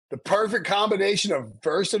The perfect combination of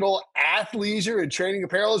versatile athleisure and training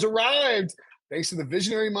apparel has arrived. Thanks to the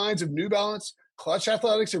visionary minds of New Balance, Clutch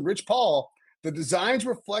Athletics, and Rich Paul, the designs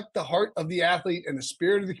reflect the heart of the athlete and the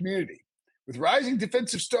spirit of the community. With rising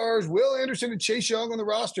defensive stars Will Anderson and Chase Young on the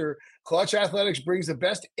roster, Clutch Athletics brings the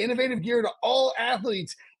best innovative gear to all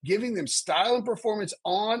athletes, giving them style and performance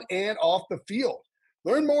on and off the field.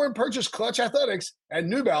 Learn more and purchase Clutch Athletics at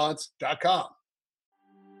newbalance.com.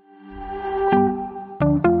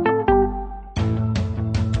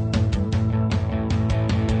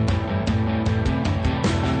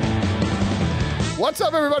 What's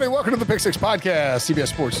up, everybody? Welcome to the Pick Six Podcast, CBS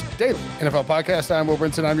Sports Daily NFL Podcast. I'm Will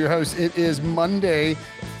Brinson. I'm your host. It is Monday,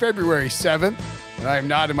 February 7th, and I am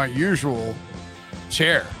not in my usual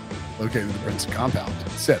chair located in the Brinson compound.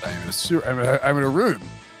 Instead, I'm in a room,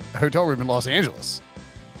 a hotel room in Los Angeles,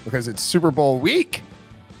 because it's Super Bowl week,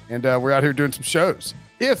 and we're out here doing some shows.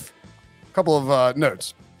 A couple of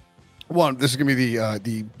notes. One, this is going to be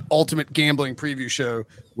the ultimate gambling preview show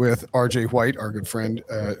with RJ White, our good friend.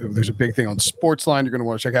 There's a big thing on Sportsline you're going to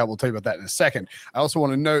want to check out. We'll tell you about that in a second. I also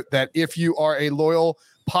want to note that if you are a loyal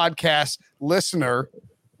podcast listener,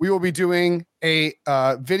 we will be doing a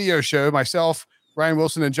video show, myself, Ryan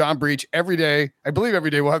Wilson, and John Breach every day. I believe every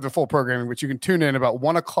day we'll have the full programming, which you can tune in about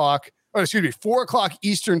 4 o'clock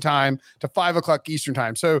Eastern time to 5 o'clock Eastern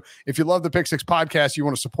time. So if you love the Pick Six Podcast, you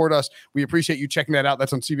want to support us, we appreciate you checking that out.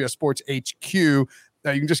 That's on CBS Sports HQ. You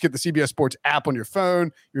can just get the CBS Sports app on your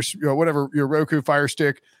phone, your whatever, your Roku Fire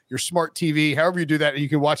Stick, your smart TV, however you do that, and you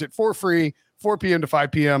can watch it for free, 4 p.m. to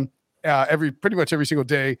 5 p.m. Pretty much every single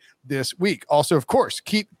day this week. Also, of course,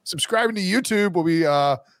 keep subscribing to YouTube. We'll be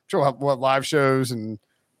we'll have live shows and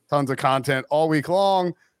tons of content all week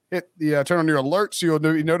long. Hit the turn on your alerts so you'll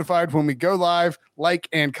be notified when we go live. Like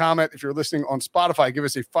and comment. If you're listening on Spotify, give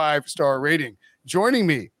us a 5-star rating. Joining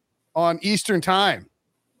me on Eastern time,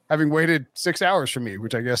 having waited 6 hours for me,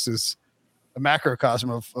 which I guess is a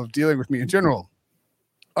macrocosm of dealing with me in general.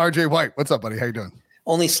 RJ White, what's up, buddy? How you doing?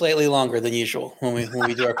 Only slightly longer than usual when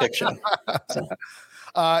we do our pick show. So.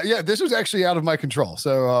 Yeah, this was actually out of my control.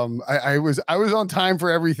 So I was on time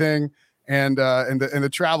for everything, and the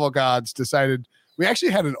travel gods decided. We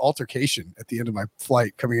actually had an altercation at the end of my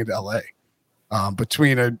flight coming into LA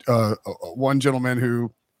between one gentleman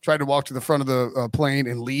who tried to walk to the front of the plane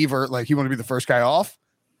and leave, or like he wanted to be the first guy off,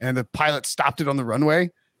 and the pilot stopped it on the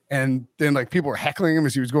runway, and then like people were heckling him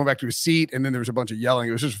as he was going back to his seat, and then there was a bunch of yelling.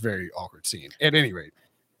 It was just a very awkward scene. At any rate,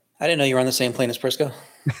 I didn't know you were on the same plane as Prisco.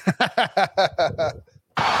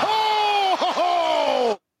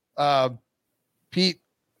 Pete,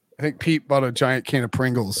 I think Pete bought a giant can of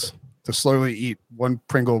Pringles to slowly eat one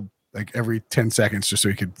Pringle like every 10 seconds just so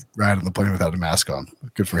he could ride on the plane without a mask on.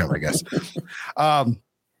 Good for him, I guess.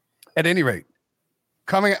 At any rate,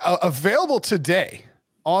 coming available today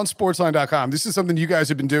on sportsline.com. This is something you guys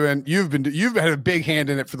have been doing. You've had a big hand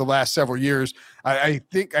in it for the last several years. I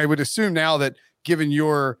think I would assume now that given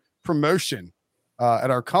your promotion at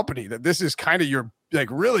our company, that this is kind of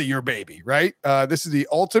really your baby, right? This is the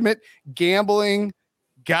ultimate gambling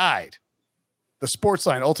guide. The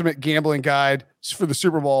Sportsline Ultimate Gambling Guide for the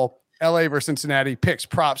Super Bowl, LA versus Cincinnati, picks,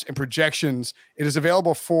 props, and projections. It is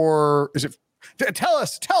available tell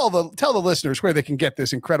the listeners where they can get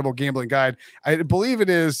this incredible gambling guide. I believe it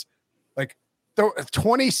is like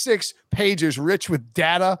 26 pages rich with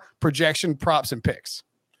data, projection, props, and picks.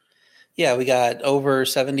 Yeah, we got over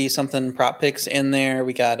 70 something prop picks in there.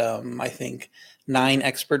 We got, I think, 9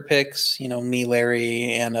 expert picks, me,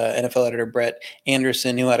 Larry, and NFL editor Brett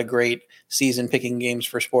Anderson, who had a great season picking games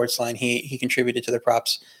for Sportsline. He contributed to the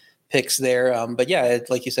props picks there. But yeah,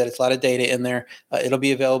 like you said, it's a lot of data in there. It'll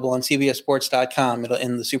be available on cbssports.com. It'll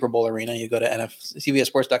in the Super Bowl arena. You go to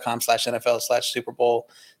cbssports.com/NFL/Super Bowl/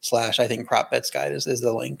 I think prop bets guide is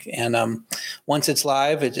the link. And once it's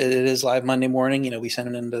live, it is live Monday morning. We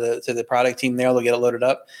send it into the product team there. They'll get it loaded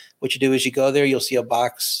up. What you do is you go there, you'll see a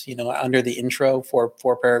box, under the intro,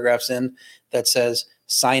 four paragraphs in, that says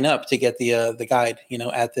sign up to get the guide,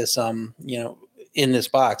 at this, in this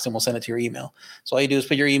box, and we'll send it to your email. So all you do is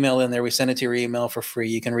put your email in there. We send it to your email for free.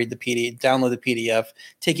 You can read the PDF, download the PDF,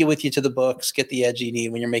 take it with you to the books, get the edge you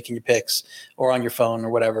need when you're making your picks or on your phone or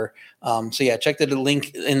whatever. So yeah, check the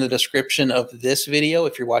link in the description of this video.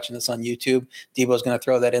 If you're watching this on YouTube, Debo's going to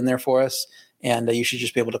throw that in there for us. And you should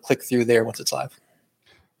just be able to click through there once it's live.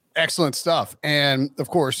 Excellent stuff. And of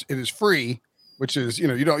course it is free, which is,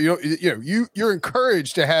 you're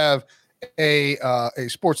encouraged to have a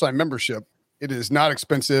Sportsline membership. It is not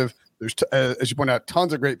expensive. There's, as you point out,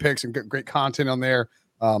 tons of great picks and great content on there.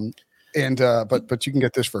 And but you can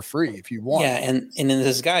get this for free if you want. Yeah, and in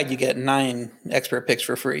this guide you get 9 expert picks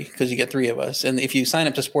for free because you get 3 of us. And if you sign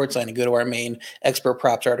up to Sportsline and go to our main expert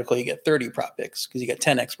props article, you get 30 prop picks because you get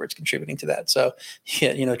 10 experts contributing to that. So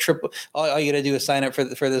yeah, triple. All you got to do is sign up for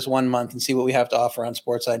this 1 month and see what we have to offer on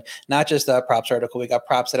Sportsline. Not just the props article. We got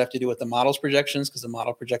props that have to do with the models projections because the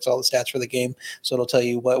model projects all the stats for the game, so it'll tell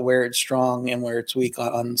you where it's strong and where it's weak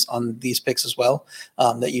on these picks as well.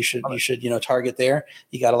 That you should target there.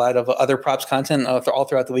 You got a lot of other props content all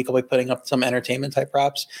throughout the week. I'll be putting up some entertainment type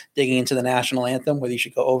props, digging into the national anthem, whether you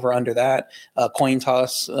should go over under that, coin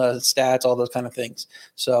toss stats, all those kind of things.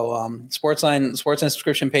 So Sportsline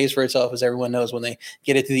subscription pays for itself, as everyone knows. When they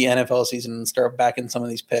get it to the NFL season and start backing some of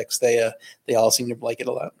these picks, they all seem to like it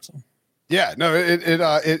a lot. So. Yeah, no,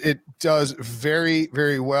 it does very,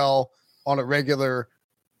 very well on a regular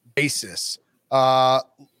basis. Debo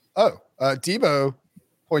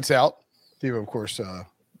points out, Debo, of course,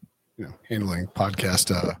 handling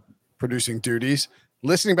podcast producing duties.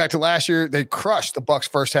 Listening back to last year, they crushed the Bucs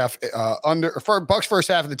first half Bucs first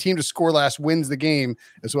half, and the team to score last wins the game,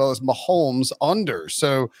 as well as Mahomes under.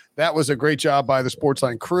 So that was a great job by the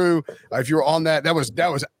Sportsline crew. If you're on that was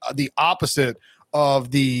the opposite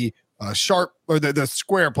of the sharp or the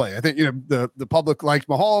square play. I think the public liked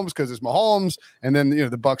Mahomes because it's Mahomes, and then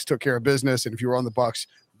the Bucs took care of business. And if you were on the Bucs,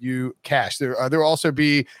 you cash. There will also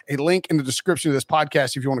be a link in the description of this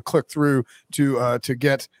podcast if you want to click through to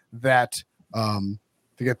get that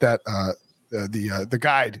the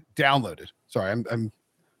guide downloaded. Sorry,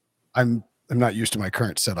 I'm not used to my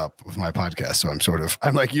current setup of my podcast, so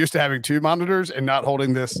I'm like used to having 2 monitors and not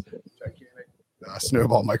holding this gigantic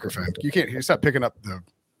snowball microphone. You stop picking up the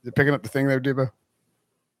thing there, Debo.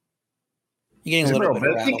 You're getting a little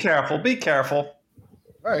bit. Be careful.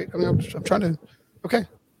 All right. I mean, I'm trying to. Okay.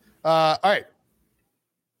 All right.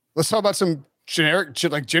 Let's talk about some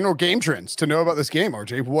general game trends to know about this game,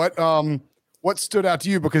 RJ. What stood out to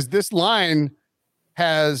you? Because this line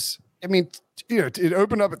has, it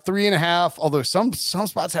opened up at 3.5, although some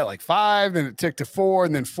spots had like 5, then it ticked to 4,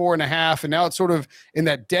 and then 4.5, and now it's sort of in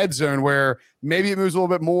that dead zone where maybe it moves a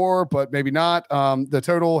little bit more, but maybe not. The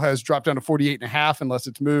total has dropped down to 48.5 unless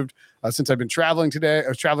it's moved since I've been traveling today. I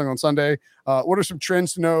was traveling on Sunday. What are some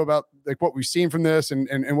trends to know about what we've seen from this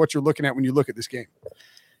and what you're looking at when you look at this game?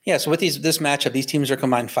 Yeah, so with this matchup, these teams are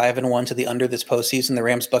combined 5-1 to the under this postseason. The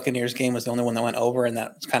Rams Buccaneers game was the only one that went over, and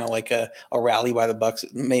that's kind of like a rally by the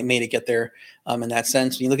Bucs made it get there in that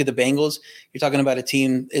sense. When you look at the Bengals, you're talking about a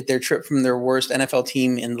team, their trip from their worst NFL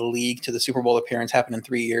team in the league to the Super Bowl appearance happened in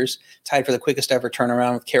 3 years, tied for the quickest ever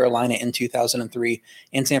turnaround with Carolina in 2003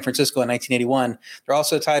 and San Francisco in 1981. They're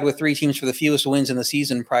also tied with 3 teams for the fewest wins in the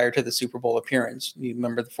season prior to the Super Bowl appearance. You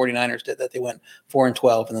remember the 49ers did that. They went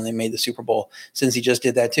 4-12, and then they made the Super Bowl. Since he just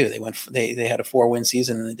did that too. They had a 4-win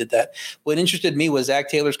season and they did that. What interested me was Zach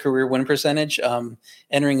Taylor's career win percentage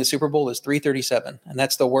entering the Super Bowl is .337, and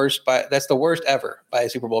that's the worst ever by a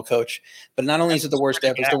Super Bowl coach. But not only is it the worst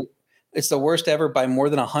ever, it's the worst ever by more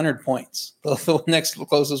than 100 points. The next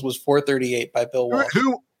closest was .438 by Bill Walsh.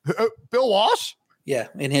 Who Bill Walsh? Yeah,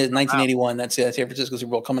 in his 1981, that's San Francisco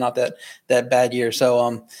Super Bowl, coming out that bad year.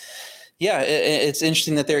 So yeah, it's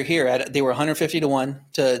interesting that they're here. They were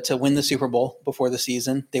 150-1 to win the Super Bowl before the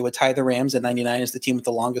season. They would tie the Rams at 99 as the team with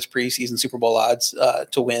the longest preseason Super Bowl odds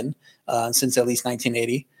to win since at least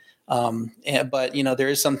 1980. But there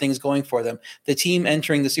is some things going for them. The team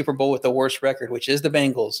entering the Super Bowl with the worst record, which is the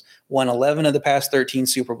Bengals, won 11 of the past 13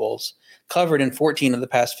 Super Bowls, covered in 14 of the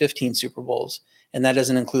past 15 Super Bowls. And that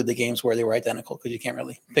doesn't include the games where they were identical, because you can't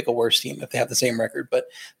really pick a worse team if they have the same record.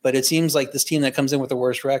 But it seems like this team that comes in with the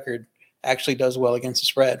worst record actually does well against the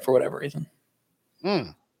spread for whatever reason.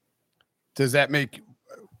 Does that make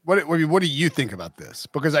what do you think about this?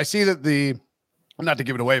 Because I see that not to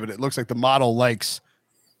give it away, but it looks like the model likes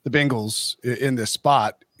the Bengals in this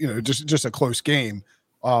spot, just a close game.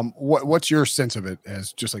 What's your sense of it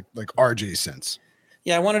as just like RJ's sense?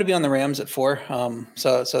 Yeah, I wanted to be on the Rams at 4.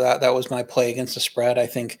 So that was my play against the spread. I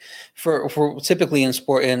think for typically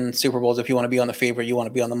in Super Bowls, if you want to be on the favorite, you want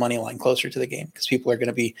to be on the money line closer to the game, because people are going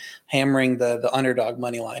to be hammering the underdog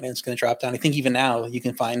money line, and it's going to drop down. I think even now you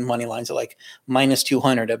can find money lines at like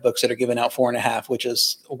 -200 at books that are giving out 4.5, which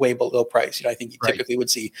is way below price. I think you typically would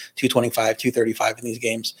see 225, 235 in these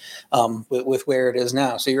games with where it is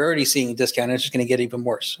now. So you're already seeing a discount. It's just going to get even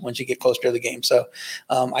worse once you get closer to the game. So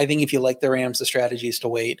I think if you like the Rams, the strategy opportunities to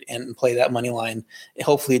wait and play that money line.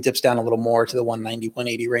 Hopefully it dips down a little more to the 190,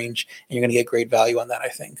 180 range, and you're going to get great value on that, I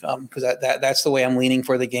think, because that's the way I'm leaning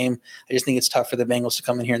for the game. I just think it's tough for the Bengals to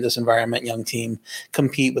come in here in this environment, young team,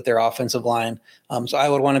 compete with their offensive line. So I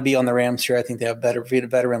would want to be on the Rams here. I think they have better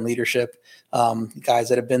veteran leadership, guys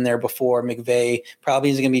that have been there before. McVay probably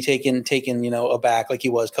is going to be taken aback like he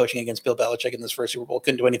was coaching against Bill Belichick in this first Super Bowl.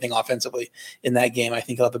 Couldn't do anything offensively in that game. I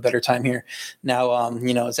think he'll have a better time here. Now,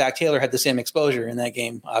 Zach Taylor had the same exposure in that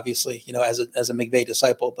game, obviously, as a McVay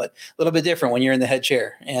disciple, but a little bit different when you're in the head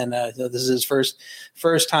chair. And this is his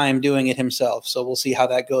first time doing it himself. So we'll see how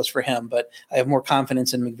that goes for him. But I have more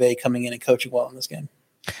confidence in McVay coming in and coaching well in this game.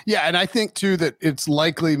 Yeah, and I think, too, that it's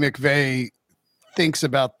likely McVay thinks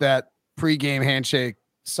about that pregame handshake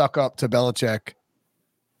suck up to Belichick,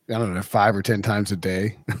 I don't know, 5 or 10 times a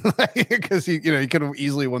day, because he could have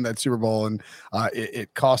easily won that Super Bowl, and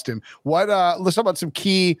it cost him. Let's talk about some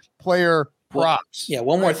key player props.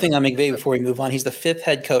 One more thing on McVay before we move on. He's the 5th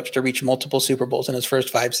head coach to reach multiple Super Bowls in his first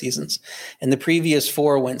 5 seasons. And the previous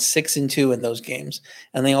 4 went 6-2 in those games.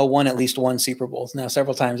 And they all won at least 1 Super Bowl. Now,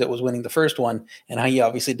 several times it was winning the first one, and he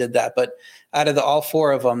obviously did that. But out of all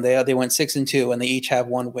 4 of them, they went 6-2, and they each have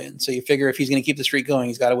 1 win. So you figure if he's going to keep the streak going,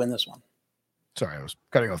 he's got to win this one. Sorry, I was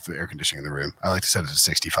cutting off the air conditioning in the room. I like to set it to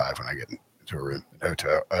 65 when I get into a room,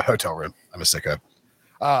 a hotel room. I'm a sicko.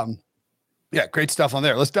 Yeah, great stuff on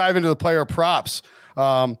there. Let's dive into the player props.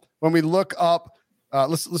 When we look up,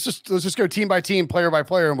 let's just go team by team, player by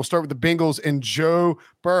player, and we'll start with the Bengals and Joe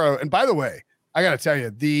Burrow. And by the way, I got to tell you,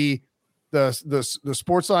 the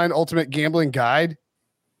Sportsline Ultimate Gambling Guide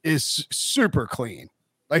is super clean.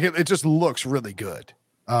 Like it just looks really good.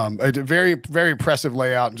 A very, very impressive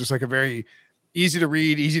layout, and just like a very easy to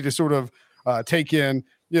read, easy to sort of take in.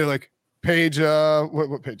 Like page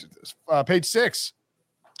what page is this? Page 6.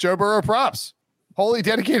 Joe Burrow props, wholly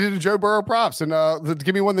dedicated to Joe Burrow props. And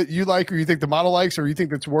give me one that you like, or you think the model likes, or you think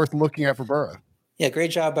that's worth looking at for Burrow. Yeah, great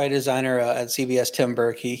job by designer at CBS, Tim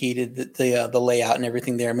Burke. He did the layout and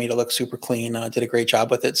everything there, made it look super clean. Did a great job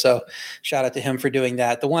with it. So shout out to him for doing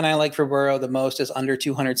that. The one I like for Burrow the most is under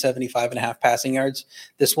 275.5 passing yards.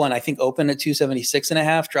 This one I think opened at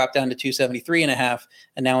 276.5, dropped down to 273.5,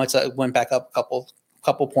 and now it's went back up a couple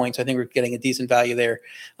points. I think we're getting a decent value there.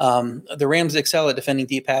 The Rams excel at defending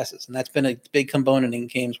deep passes, and that's been a big component in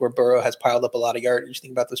games where Burrow has piled up a lot of yardage.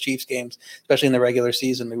 Think about those Chiefs games, especially in the regular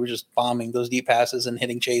season. They were just bombing those deep passes and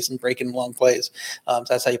hitting chase and breaking long plays. So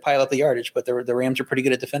that's how you pile up the yardage, but the Rams are pretty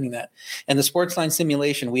good at defending that. And the Sportsline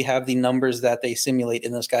simulation, we have the numbers that they simulate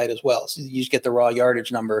in this guide as well. So you just get the raw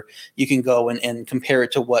yardage number. You can go and compare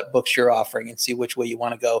it to what books you're offering and see which way you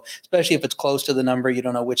want to go, especially if it's close to the number. You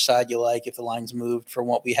don't know which side you like. If the line's moved from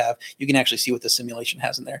what we have, you can actually see what the simulation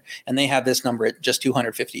has in there. And they have this number at just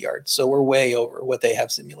 250 yards. So we're way over what they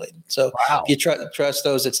have simulated. So If you trust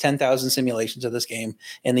those, it's 10,000 simulations of this game,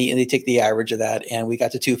 and they take the average of that, and we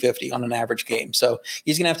got to 250 on an average game. So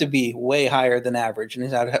he's going to have to be way higher than average, and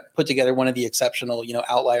he's got to put together one of the exceptional,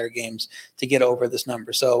 outlier games to get over this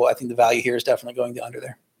number. So I think the value here is definitely going to under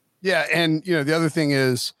there. Yeah. And, the other thing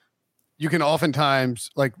is you can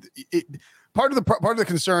oftentimes part of the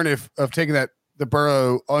concern of taking that, the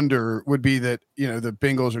Burrow under would be that, the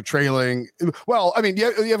Bengals are trailing. Well, I mean, you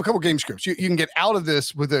have a couple game scripts. You can get out of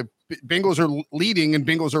this with the Bengals are leading and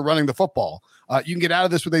Bengals are running the football. You can get out of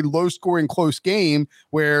this with a low scoring, close game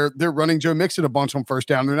where they're running Joe Mixon a bunch on first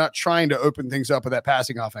down. They're not trying to open things up with that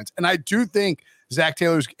passing offense. And I do think Zach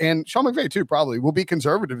Taylor's and Sean McVay too probably will be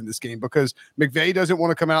conservative in this game, because McVay doesn't want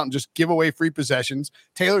to come out and just give away free possessions.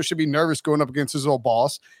 Taylor should be nervous going up against his old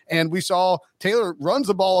boss. And we saw Taylor runs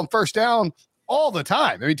the ball on first down all the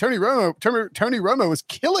time. I mean, Tony Romo was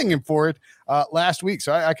killing him for it last week.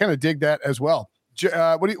 So I kind of dig that as well.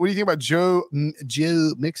 What do you think about Joe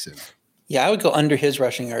Mixon? Yeah, I would go under his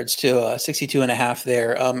rushing yards too, 62.5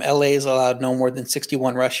 there. LA's allowed no more than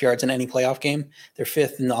 61 rush yards in any playoff game. They're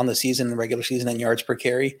 5th on the season, the regular season, in yards per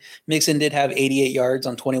carry. Mixon did have 88 yards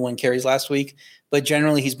on 21 carries last week, but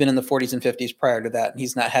generally he's been in the 40s and 50s prior to that.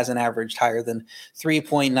 He's hasn't averaged higher than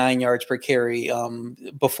 3.9 yards per carry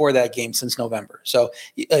before that game since November. So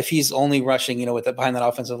if he's only rushing, behind that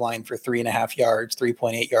offensive line for 3.5 yards,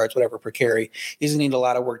 3.8 yards, whatever per carry, he's going to need a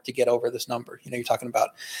lot of work to get over this number. You're talking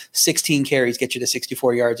about 16 carries get you to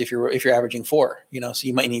 64 yards if you're averaging 4. So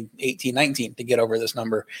you might need 18, 19 to get over this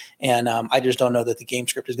number. And I just don't know that the game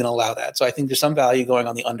script is going to allow that. So I think there's some value going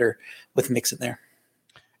on the under with Mixon there.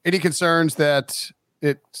 Any concerns that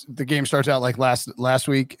the game starts out like last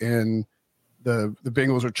week and the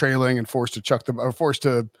Bengals are trailing and forced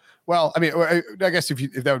to well, I mean, I guess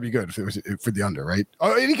if that would be good if it was for the under, right?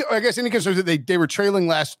 I guess any concerns that they were trailing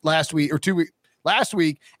last week or 2 weeks. last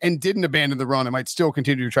week and didn't abandon the run and might still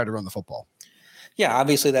continue to try to run the football. Yeah,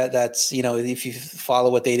 obviously that's, if you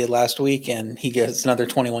follow what they did last week and he gets another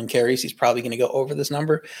 21 carries, he's probably going to go over this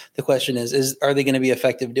number. The question is are they going to be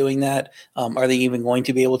effective doing that? Are they even going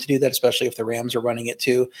to be able to do that, especially if the Rams are running it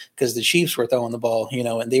too? Because the Chiefs were throwing the ball,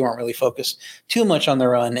 and they weren't really focused too much on the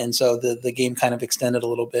run. And so the game kind of extended a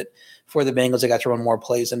little bit for the Bengals. They got to run more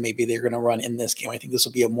plays than maybe they're going to run in this game. I think this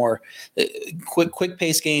will be a more quick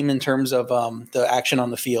pace game in terms of the action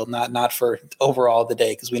on the field, not for overall the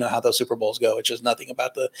day, because we know how those Super Bowls go. It's just nothing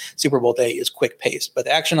about the Super Bowl day is quick pace, but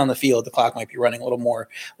the action on the field, the clock might be running a little more,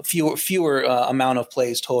 fewer amount of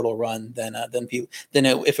plays total run than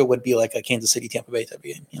if it would be like a Kansas City Tampa Bay type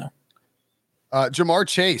game. Jamar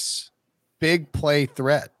Chase, big play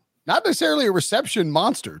threat. Not necessarily a reception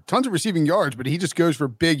monster, tons of receiving yards, but he just goes for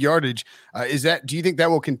big yardage. Do you think that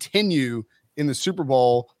will continue in the Super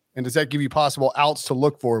Bowl? And does that give you possible outs to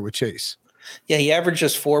look for with Chase? Yeah, he averaged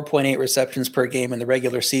just 4.8 receptions per game in the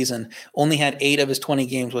regular season. Only had 8 of his 20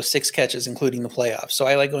 games with 6 catches, including the playoffs. So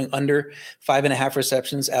I like going under 5.5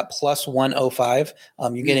 receptions at plus 105.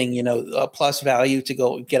 You're getting, a plus value to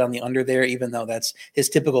go get on the under there, even though that's his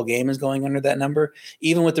typical game is going under that number.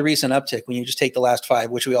 Even with the recent uptick, when you just take the last 5,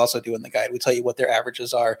 which we also do in the guide, we tell you what their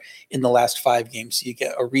averages are in the last 5 games. So you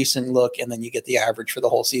get a recent look, and then you get the average for the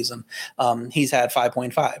whole season. He's had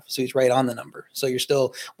 5.5, so he's right on the number. So you're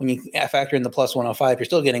still, when you factor in the plus 105, you're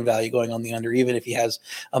still getting value going on the under, even if he has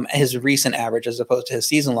his recent average as opposed to his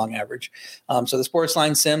season long average. So the sports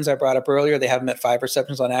line Sims I brought up earlier, they have him at 5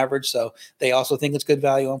 receptions on average. So they also think it's good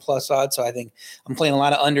value on plus odds. So I think I'm playing a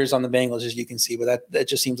lot of unders on the Bengals, as you can see, but that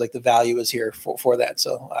just seems like the value is here for that.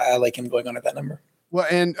 So I like him going under that number. Well,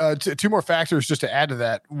 and two more factors just to add to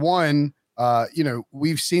that. One,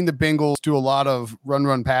 we've seen the Bengals do a lot of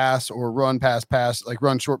run pass or run pass, like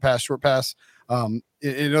run short pass.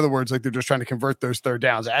 In other words, like they're just trying to convert those third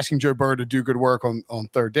downs, asking Joe Burrow to do good work on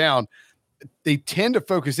third down. They tend to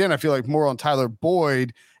focus in, I feel like, more on Tyler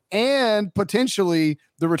Boyd and potentially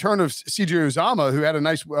the return of CJ Uzomah, who had a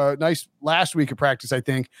nice last week of practice. I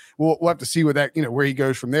think we'll have to see what that, where he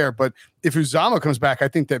goes from there. But if Uzomah comes back, I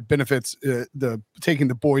think that benefits the taking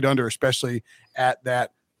the Boyd under, especially at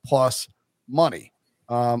that plus money.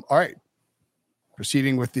 All right.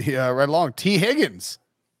 Proceeding with the right along, T. Higgins.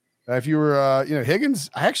 If you were, Higgins,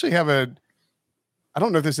 I actually have I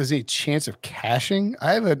don't know if this has any chance of cashing.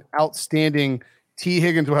 I have an outstanding T.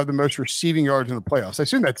 Higgins will have the most receiving yards in the playoffs. I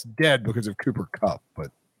assume that's dead because of Cooper Kupp,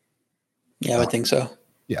 but yeah, I would think so.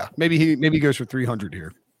 Yeah, maybe he goes for 300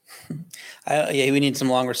 here. We need some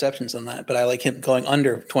long receptions on that, but I like him going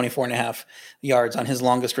under 24.5 yards on his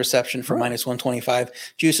longest reception for minus 125.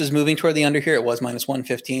 Juice is moving toward the under here. It was minus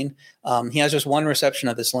 115. He has just one reception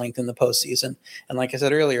of this length in the postseason. And like I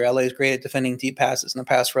said earlier, LA is great at defending deep passes, and the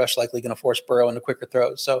pass rush likely going to force Burrow into quicker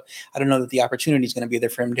throws. So I don't know that the opportunity is going to be there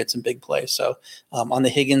for him to get some big plays. So on the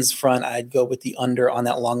Higgins front, I'd go with the under on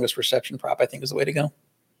that longest reception prop. I think is the way to go.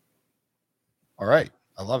 All right.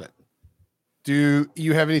 I love it. Do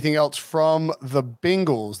you have anything else from the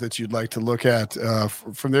Bengals that you'd like to look at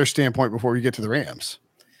from their standpoint before we get to the Rams?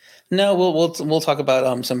 No, we'll talk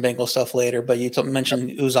about some Bengal stuff later. But you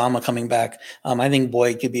mentioned Uzomah coming back. I think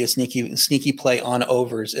Boyd could be a sneaky play on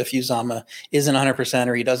overs if Uzomah isn't 100%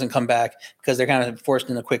 or he doesn't come back, because they're kind of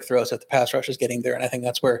forced into quick throws if the pass rush is getting there. And I think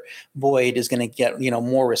that's where Boyd is going to get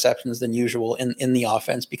more receptions than usual in the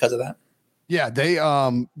offense because of that. Yeah, they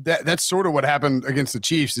that's sort of what happened against the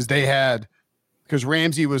Chiefs is they had. Because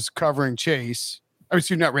Ramsey was covering Chase. I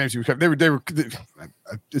mean, not Ramsey was covering. They were.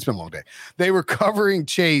 It's been a long day. They were covering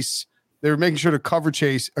Chase. They were making sure to cover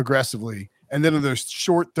Chase aggressively. And then in those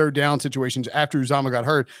short third down situations after Uzomah got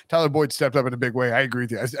hurt, Tyler Boyd stepped up in a big way. I agree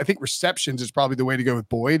with you. I think receptions is probably the way to go with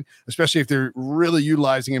Boyd, especially if they're really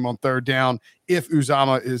utilizing him on third down. If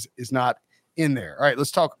Uzomah is not in there. All right,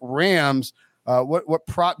 let's talk Rams. What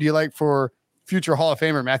prop do you like for future Hall of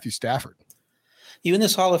Famer Matthew Stafford? You in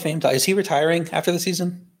this Hall of Fame? Is he retiring after the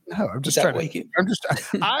season? No, I'm just trying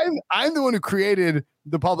to. I'm the one who created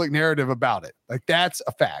the public narrative about it. Like that's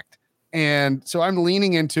a fact, and so I'm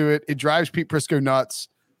leaning into it. It drives Pete Prisco nuts.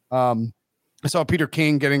 I saw Peter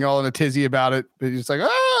King getting all in a tizzy about it, but it's like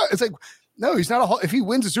no, he's not if he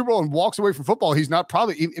wins the Super Bowl and walks away from football, he's not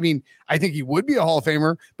probably. I mean, I think he would be a Hall of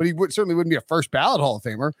Famer, but he certainly wouldn't be a first ballot Hall of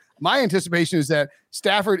Famer. My anticipation is that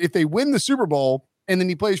Stafford, if they win the Super Bowl, and then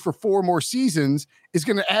he plays for 4 more seasons, is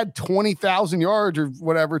going to add 20,000 yards or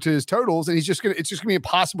whatever to his totals. And it's just going to be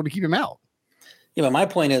impossible to keep him out. Yeah. But my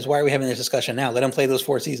point is, why are we having this discussion now? Let him play those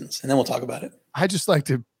 4 seasons and then we'll talk about it. I just like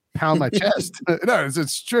to pound my chest. No,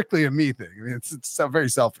 it's strictly a me thing. I mean, it's very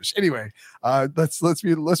selfish. Anyway, let's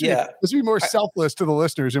be more selfless to the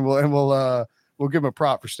listeners, and we'll we'll give him a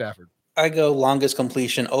prop for Stafford. I go longest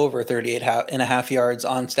completion over 38.5 yards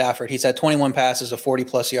on Stafford. He's had 21 passes of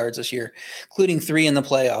 40-plus yards this year, including 3 in the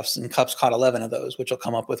playoffs, and Kupp's caught 11 of those, which will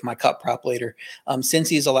come up with my Kupp prop later. Since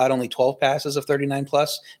he's allowed only 12 passes of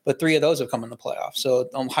 39-plus, but 3 of those have come in the playoffs. So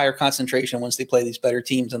higher concentration once they play these better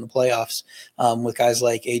teams in the playoffs with guys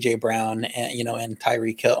like A.J. Brown and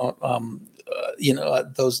Tyreek Hill,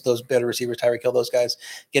 those better receivers, Tyreek Hill, those guys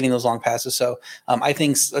getting those long passes. So I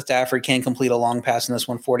think Stafford can complete a long pass in this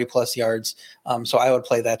one, 40-plus yards. So I would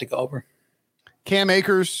play that to go over. Cam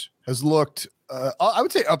Akers has looked, I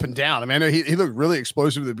would say, up and down. I mean, I know he looked really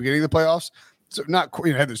explosive at the beginning of the playoffs. So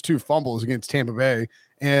had those 2 fumbles against Tampa Bay,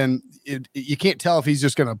 and you can't tell if he's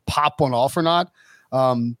just going to pop one off or not.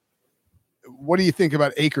 What do you think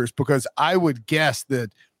about Akers? Because I would guess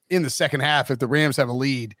that in the second half, if the Rams have a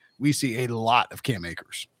lead, we see a lot of Cam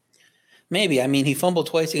Akers. Maybe. I mean, he fumbled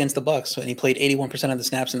twice against the Bucs, and he played 81% of the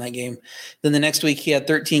snaps in that game. Then the next week, he had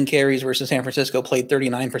 13 carries versus San Francisco, played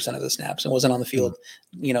 39% of the snaps, and wasn't on the field,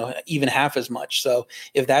 even half as much. So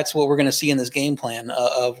if that's what we're going to see in this game plan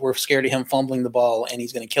of we're scared of him fumbling the ball and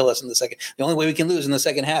he's going to kill us in the second, the only way we can lose in the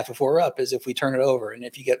second half if we're up is if we turn it over. And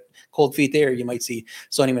if you get cold feet there, you might see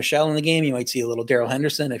Sony Michel in the game. You might see a little Darrell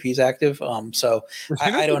Henderson if he's active. I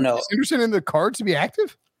don't know. Is Henderson in the cards to be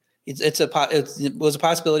active? It was a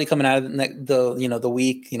possibility coming out of the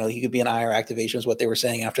week. He could be an IR activation is what they were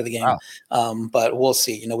saying after the game. Wow. But we'll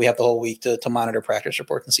see. We have the whole week to monitor practice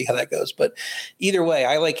reports and see how that goes. But either way,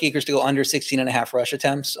 I like Akers to go under 16.5 rush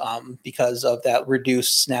attempts because of that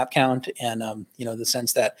reduced snap count and the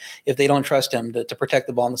sense that if they don't trust him to protect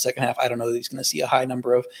the ball in the second half, I don't know that he's going to see a high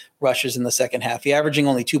number of rushes in the second half. He's averaging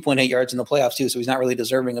only 2.8 yards in the playoffs too, so he's not really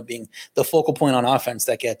deserving of being the focal point on offense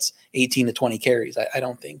that gets 18 to 20 carries. I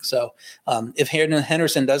don't think. So if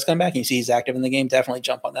Henderson does come back and you see he's active in the game, definitely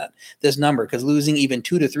jump on this number, because losing even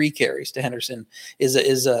 2 to 3 carries to Henderson is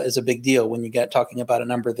a big deal when you get talking about a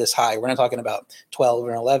number this high. We're not talking about 12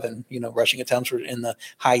 or 11, rushing attempts in the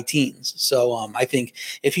high teens. So I think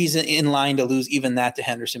if he's in line to lose even that to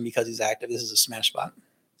Henderson because he's active, this is a smash spot.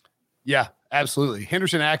 Yeah, absolutely.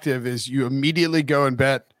 Henderson active is you immediately go and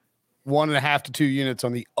bet 1.5 to 2 units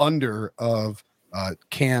on the under of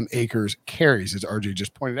Cam Akers carries, as RJ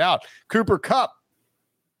just pointed out. Cooper Kupp.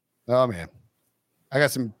 Oh man, I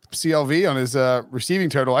got some CLV on his receiving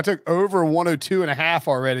total. I took over 102.5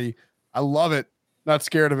 already. I love it. Not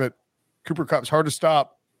scared of it. Cooper Kupp's hard to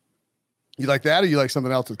stop. You like that, or you like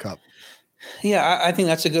something else with Kupp? Yeah, I think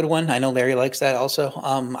that's a good one. I know Larry likes that also.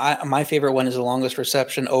 My favorite one is the longest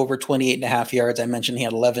reception over 28.5 yards. I mentioned he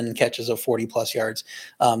had 11 catches of 40-plus yards.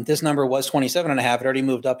 This number was 27.5. It already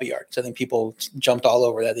moved up a yard. So I think people jumped all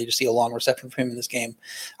over that. They just see a long reception from him in this game.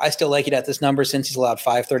 I still like it at this number since he's allowed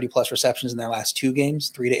 5 30-plus receptions in their last 2 games,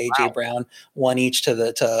 3 to A.J. Brown, 1 each to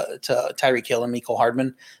Tyreek Hill and Mecole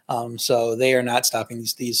Hardman. So they are not stopping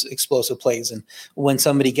these explosive plays. And when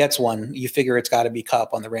somebody gets one, you figure it's got to be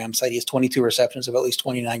Kupp on the Rams side. He has 22 receptions of at least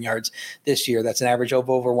 29 yards this year. That's an average of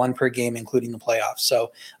over 1 per game, including the playoffs.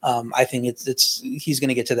 So I think he's going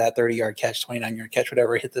to get to that 30-yard catch, 29-yard catch,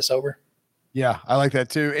 whatever, hit this over. Yeah, I like that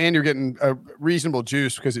too. And you're getting a reasonable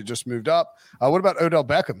juice because it just moved up. What about Odell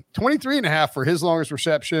Beckham? 23.5 for his longest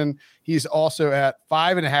reception. He's also at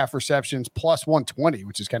 5.5 receptions plus 120,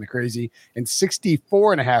 which is kind of crazy, and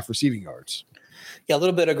 64.5 receiving yards. Yeah, a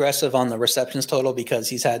little bit aggressive on the receptions total because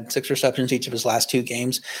he's had 6 receptions each of his last 2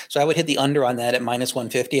 games. So I would hit the under on that at minus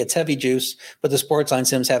 150. It's heavy juice, but the sports line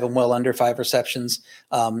sims have him well under 5 receptions.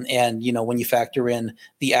 And when you factor in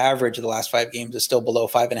the average of the last 5 games is still below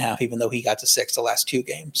 5.5, even though he got to 6 the last 2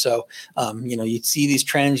 games. So, you see these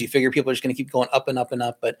trends, you figure people are just going to keep going up and up and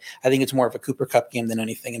up, but I think it's more of a Cooper Kupp game than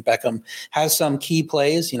anything. And Beckham has some key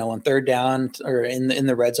plays, on third down or in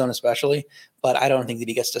the red zone, especially, but I don't think that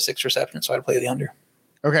he gets to 6 receptions. So I'd play the under.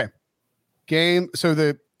 Okay. Game.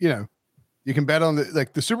 So you can bet on the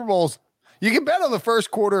Super Bowls. You can bet on the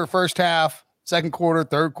first quarter, first half, second quarter,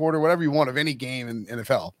 third quarter, whatever you want of any game in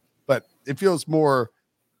NFL, but it feels more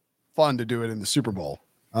fun to do it in the Super Bowl.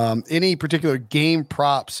 Any particular game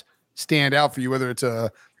props stand out for you, whether it's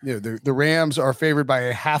the Rams are favored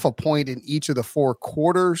by 0.5 point in each of the 4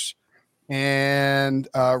 quarters, and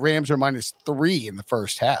Rams are -3 in the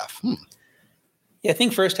first half. Yeah, I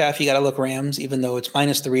think first half you got to look Rams, even though it's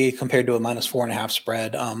 -3 compared to a -4.5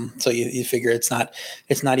 spread. So you figure it's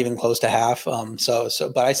not even close to half.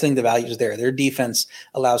 But I think the value is there. Their defense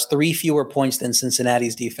allows 3 fewer points than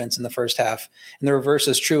Cincinnati's defense in the first half, and the reverse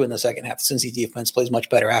is true in the second half. Cincy's defense plays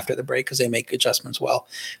much better after the break because they make adjustments well.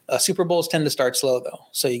 Super Bowls tend to start slow though,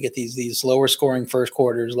 so you get these lower scoring first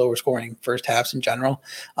quarters, lower scoring first halves in general.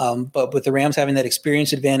 But with the Rams having that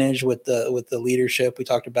experience advantage with the leadership, we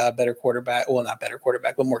talked about better quarterback. Well, not better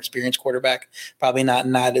quarterback, but more experienced quarterback, probably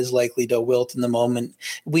not as likely to wilt in the moment.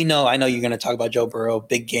 I know you're going to talk about Joe Burrow,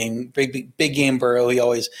 big game Burrow. He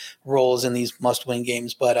always rolls in these must-win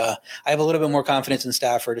games, but I have a little bit more confidence in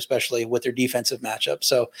Stafford, especially with their defensive matchup.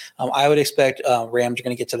 So I would expect Rams are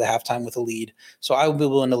going to get to the halftime with a lead. So I would be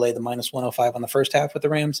willing to lay the -105 on the first half with the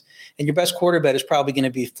Rams. And your best quarter bet is probably going to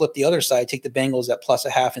be flip the other side, take the Bengals at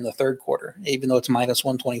 +0.5 in the third quarter. Even though it's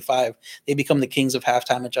 -125, they become the kings of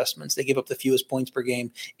halftime adjustments. They give up the fewest points per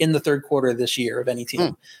game in the third quarter this year of any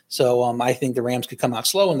team. So I think the Rams could come out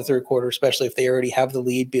slow in the third quarter, especially if they already have the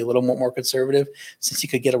lead, be a little more conservative, since you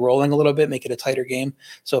could get it rolling a little bit, make it a tighter game.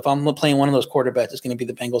 So if I'm playing one of those quarter bets, it's going to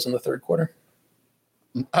be the Bengals in the third quarter.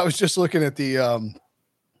 I was just looking at the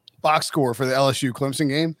box score for the LSU Clemson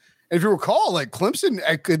game. And if you recall, like Clemson,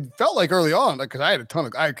 felt like early on, like, because I had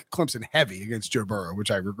Clemson heavy against Joe Burrow, which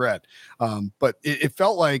I regret. But it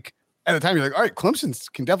felt like at the time you're like, all right,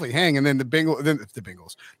 Clemson can definitely hang. And then the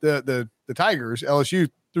Bengals, the Tigers, LSU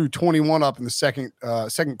threw 21 up in the second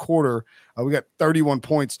quarter. We got 31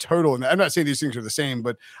 points total. And I'm not saying these things are the same,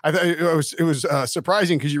 but I thought it was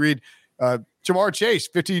surprising because you read Jamar Chase,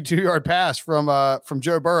 52-yard pass from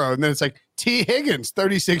Joe Burrow. And then it's like T. Higgins,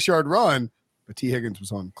 36-yard run. But T. Higgins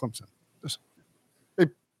was on Clemson. A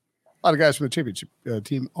lot of guys from the championship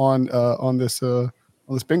team on this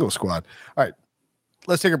Bengals squad. All right,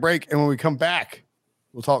 let's take a break. And when we come back,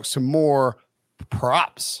 we'll talk some more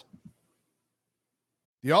props.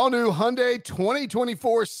 The all-new Hyundai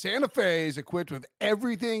 2024 Santa Fe is equipped with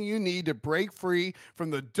everything you need to break free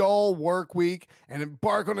from the dull work week and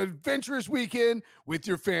embark on an adventurous weekend with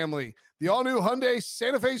your family. The all-new Hyundai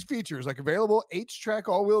Santa Fe's features like available H-Track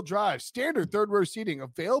all-wheel drive, standard third-row seating,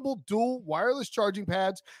 available dual wireless charging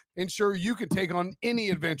pads, ensure you can take on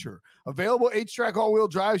any adventure. Available H-Track all-wheel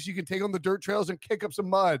drives, you can take on the dirt trails and kick up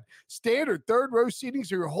some mud. Standard third-row seating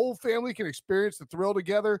so your whole family can experience the thrill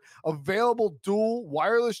together. Available dual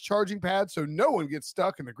wireless charging pads so no one gets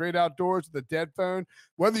stuck in the great outdoors with a dead phone.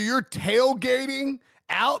 Whether you're tailgating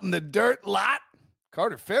out in the dirt lot,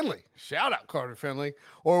 Carter Finley, shout out Carter Finley,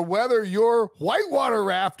 or whether you're whitewater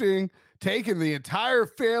rafting, taking the entire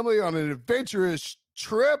family on an adventurous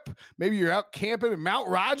trip, maybe you're out camping in Mount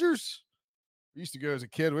Rogers. I used to go as a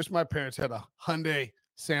kid. Wish my parents had a Hyundai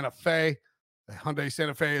Santa Fe. The Hyundai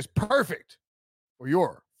Santa Fe is perfect for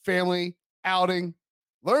your family outing.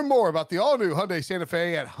 Learn more about the all-new Hyundai Santa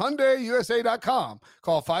Fe at HyundaiUSA.com.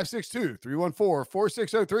 Call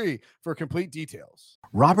 562-314-4603 for complete details.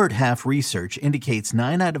 Robert Half research indicates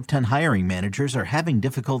 9 out of 10 hiring managers are having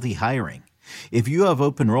difficulty hiring. If you have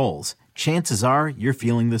open roles, chances are you're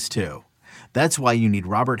feeling this too. That's why you need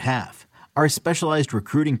Robert Half. Our specialized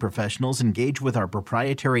recruiting professionals engage with our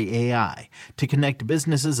proprietary AI to connect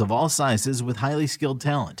businesses of all sizes with highly skilled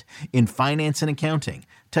talent in finance and accounting,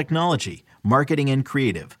 technology, marketing and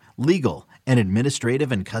creative, legal, and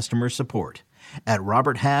administrative and customer support. At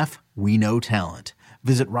Robert Half, we know talent.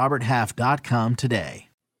 Visit roberthalf.com today.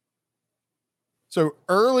 So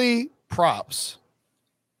early props,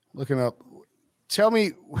 looking up, tell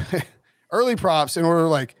me early props in order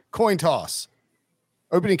like coin toss,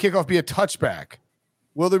 opening kickoff be a touchback.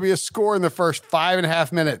 Will there be a score in the first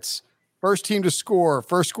 5.5 minutes? First team to score,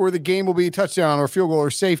 first score of the game will be a touchdown or field goal or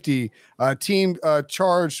safety. Team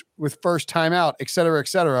charged with first timeout, et cetera, et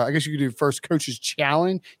cetera. I guess you could do first coach's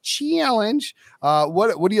challenge.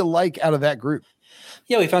 What do you like out of that group?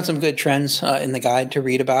 Yeah, we found some good trends in the guide to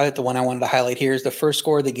read about it. The one I wanted to highlight here is the first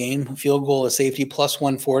score of the game, field goal is safety plus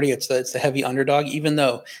 140. It's the heavy underdog, even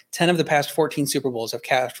though 10 of the past 14 Super Bowls have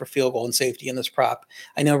cashed for field goal and safety in this prop.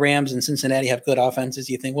 I know Rams and Cincinnati have good offenses.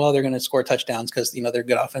 You think, well, they're going to score touchdowns because they're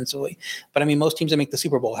good offensively. But I mean, most teams that make the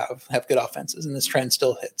Super Bowl have good offenses, and this trend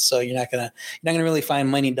still hits. So you're not gonna really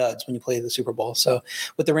find many duds when you play the Super Bowl. So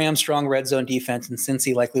with the Rams' strong red zone defense and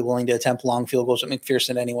Cincy likely willing to attempt long field goals with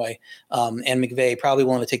McPherson anyway, and McVay Bay, probably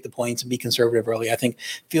willing to take the points and be conservative early. I think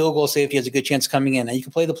field goal safety has a good chance coming in. And you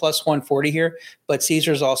can play the plus 140 here, but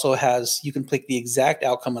Caesars also has, you can pick the exact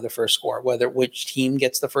outcome of the first score, which team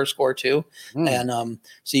gets the first score too. And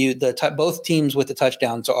so both teams with the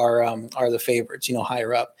touchdowns are the favorites,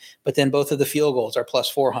 higher up. But then both of the field goals are plus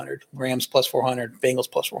 400, Rams plus 400, Bengals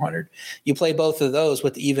plus 400. You play both of those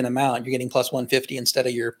with the even amount, you're getting plus 150 instead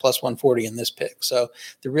of your plus 140 in this pick. So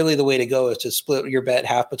the way to go is to split your bet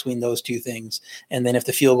half between those two things. And then if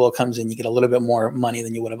the field goal comes in, you get a little bit more money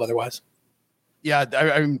than you would have otherwise. Yeah.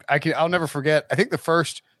 I'll never forget. I think the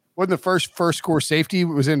first score safety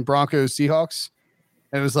was in Broncos Seahawks.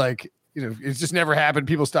 And it was like, it's just never happened.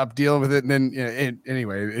 People stopped dealing with it. And then,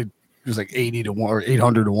 anyway, it was like 80 to 1 or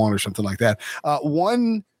 800 to 1 or something like that.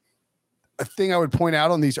 One thing I would point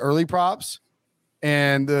out on these early props,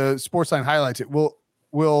 and the Sportsline highlights it, will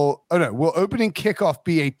opening kickoff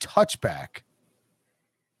be a touchback?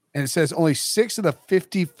 And it says only 6 of the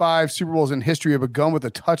 55 Super Bowls in history have begun with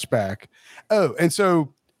a touchback. Oh, and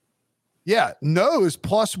so, yeah, no is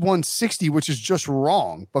plus 160, which is just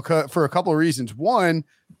wrong because for a couple of reasons. One,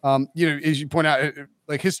 as you point out,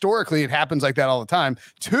 like historically, it happens like that all the time.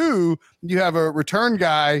 2, you have a return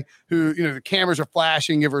guy who, the cameras are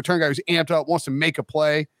flashing. You have a return guy who's amped up, wants to make a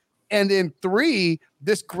play. And then 3,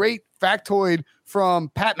 this great factoid from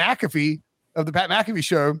Pat McAfee of the Pat McAfee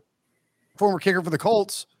Show, former kicker for the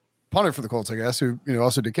Colts, punter for the Colts, I guess, who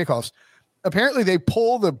also did kickoffs. Apparently, they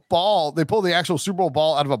pull the actual Super Bowl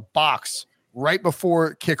ball out of a box right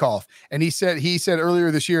before kickoff, and he said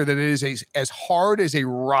earlier this year that it is as hard as a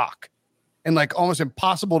rock and like almost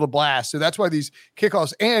impossible to blast. So that's why these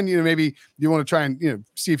kickoffs, and maybe you want to try and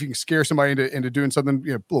see if you can scare somebody into doing something.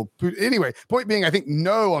 Anyway, point being, I think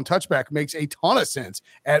no on touchback makes a ton of sense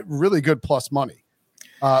at really good plus money.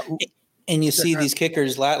 And you see these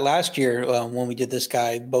kickers last year when we did this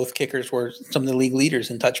guy, both kickers were some of the league leaders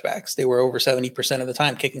in touchbacks. They were over 70% of the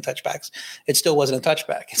time kicking touchbacks. It still wasn't a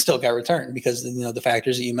touchback. It still got returned because, the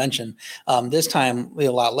factors that you mentioned. This time, a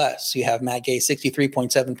lot less. You have Matt Gay,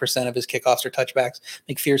 63.7% of his kickoffs are touchbacks.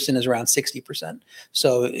 McPherson is around 60%.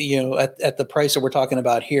 So, at the price that we're talking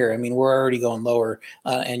about here, I mean, we're already going lower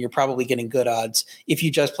and you're probably getting good odds if you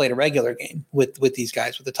just played a regular game with these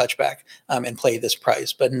guys with a touchback and play this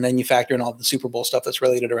price. But and then you factor in all the Super Bowl stuff that's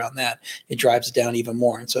related around that, it drives it down even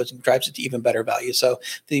more. And so it drives it to even better value. So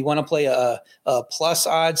if you want to play a plus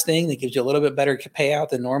odds thing that gives you a little bit better payout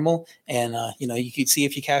than normal, and you can see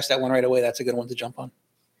if you cash that one right away, that's a good one to jump on.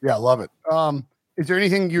 Yeah, I love it. Is there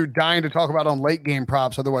anything you're dying to talk about on late game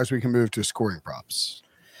props? Otherwise, we can move to scoring props.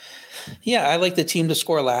 Yeah, I like the team to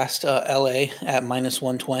score last, LA at minus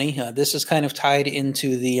 120. This is kind of tied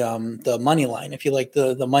into the money line. If you like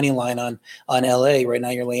the money line on LA right now,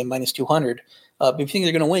 you're laying minus 200. But if you think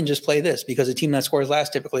they're going to win, just play this because a team that scores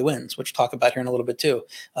last typically wins, which we'll talk about here in a little bit too.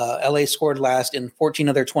 LA scored last in 14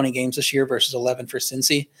 of their 20 games this year versus 11 for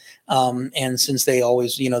Cincy. And since they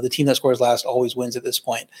always, the team that scores last always wins at this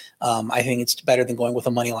point, I think it's better than going with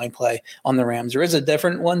a money line play on the Rams. There is a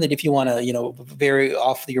different one that if you want to, vary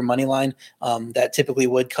off your money line, that typically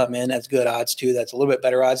would come in as good odds too. That's a little bit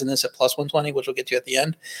better odds than this at plus 120, which we'll get to at the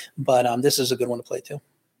end. But this is a good one to play too.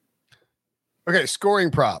 Okay, scoring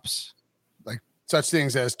props. Such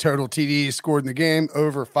things as total TDs scored in the game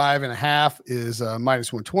over 5.5 is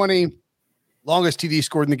minus 120. Longest TD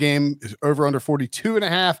scored in the game is over under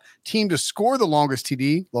 42.5. Team to score the longest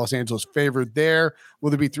TD, Los Angeles favored there.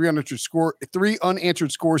 Will there be three unanswered scores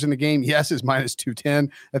in the game? Yes, is minus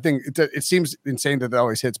 210. I think it seems insane that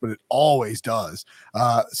always hits, but it always does.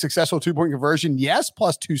 Successful 2-point conversion, yes,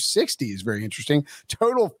 plus 260 is very interesting.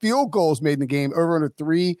 Total field goals made in the game over under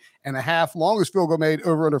 3.5. Longest field goal made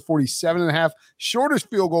over under 47.5. Shortest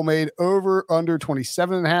field goal made over under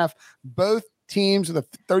 27.5. Both teams with a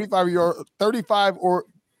 35 yard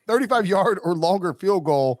or longer field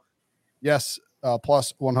goal. Yes,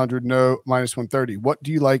 plus 100. No, minus 130. What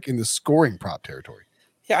do you like in the scoring prop territory?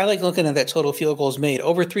 Yeah, I like looking at that total field goals made.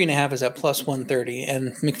 Over 3.5 is at plus 130,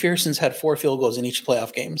 and McPherson's had 4 field goals in each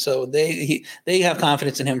playoff game, so they have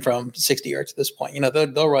confidence in him from 60 yards at this point.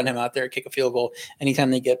 They'll run him out there, kick a field goal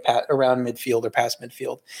anytime they get around midfield or past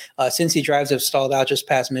midfield. Since he drives have stalled out just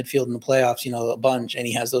past midfield in the playoffs, a bunch, and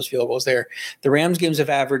he has those field goals there. The Rams games have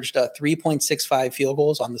averaged 3.65 field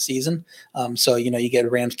goals on the season. So you get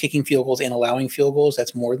Rams kicking field goals and allowing field goals.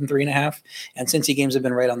 That's more than 3.5, and Cincy games have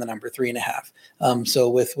been right on the number 3.5.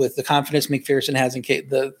 So with the confidence McPherson has in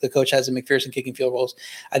the coach has in McPherson kicking field goals,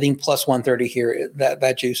 I think plus 130 here,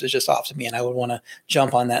 that juice is just off to me, and I would want to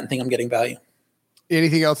jump on that and think I'm getting value.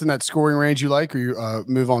 Anything else in that scoring range you like, or you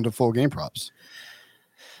move on to full game props?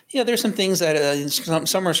 Yeah, there's some things that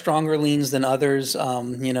some are stronger leans than others.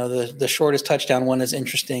 The shortest touchdown one is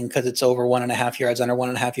interesting because it's over 1.5 yards. Under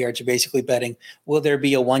 1.5 yards, you're basically betting, will there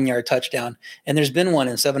be a 1 yard touchdown? And there's been one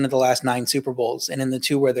in 7 of the last 9 Super Bowls. And in the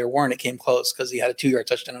 2 where there weren't, it came close because he had a 2 yard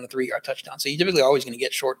touchdown and a 3 yard touchdown. So you're typically always going to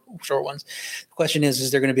get short ones. The question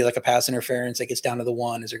is there going to be like a pass interference that gets down to the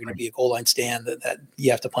 1? Is there going to be a goal line stand that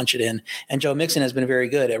you have to punch it in? And Joe Mixon has been very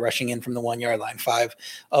good at rushing in from the 1 yard line. 5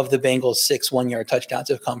 of the Bengals' 6 1 yard touchdowns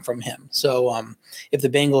have come from him. So if the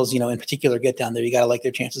Bengals, in particular, get down there, you got to like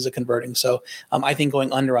their chances of converting. So I think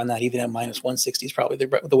going under on that, even at minus 160, is probably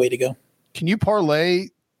the way to go. Can you parlay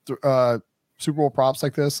Super Bowl props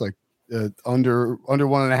like this, like under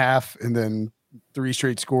 1.5 and then 3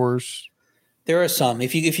 straight scores? There are some.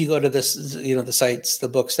 If you go to this, the sites, the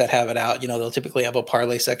books that have it out, they'll typically have a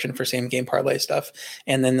parlay section for same game parlay stuff,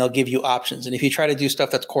 and then they'll give you options. And if you try to do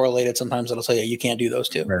stuff that's correlated, sometimes it'll tell you can't do those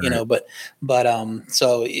two. Right.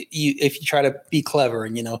 So if you try to be clever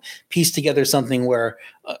and piece together something where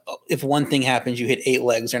if one thing happens, you hit 8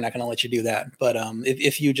 legs, they're not going to let you do that. But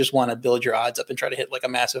if you just want to build your odds up and try to hit like a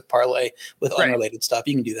massive parlay with unrelated stuff,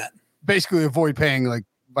 you can do that. Basically, avoid paying like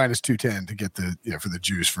minus 210 to get the for the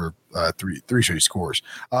juice for three straight scores.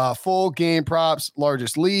 Full game props,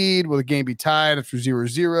 largest lead. Will the game be tied after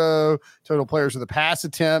 0-0? Total players with a pass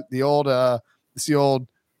attempt. The old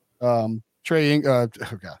Trey Ingram.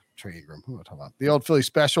 Who am I talking about? The old Philly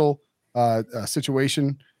special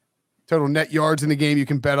situation. Total net yards in the game you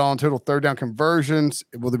can bet on. Total third down conversions.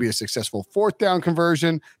 Will there be a successful fourth down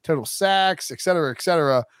conversion? Total sacks, et cetera, et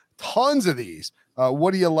cetera. Tons of these.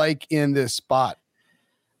 What do you like in this spot?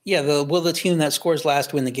 Yeah, will the team that scores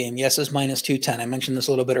last win the game? Yes is minus 210. I mentioned this a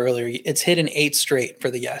little bit earlier. It's hit in 8 straight for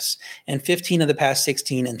the yes, and 15 of the past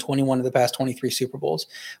 16 and 21 of the past 23 Super Bowls.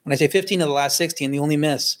 When I say 15 of the last 16, the only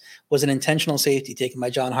miss was an intentional safety taken by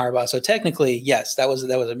John Harbaugh. So technically, yes, that was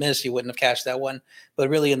a miss. You wouldn't have cashed that one. But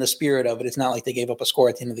really, in the spirit of it, it's not like they gave up a score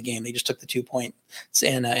at the end of the game. They just took the 2 points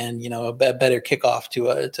and a better kickoff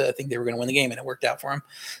to think they were going to win the game, and it worked out for them.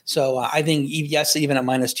 So I think yes, even at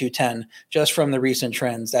minus 210, just from the recent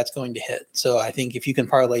trends, that's going to hit. So I think if you can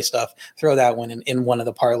parlay stuff, throw that one in one of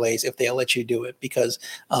the parlays if they'll let you do it, because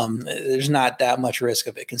there's not that much risk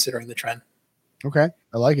of it considering the trend. Okay,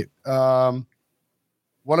 I like it.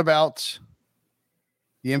 What about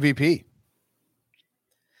the MVP?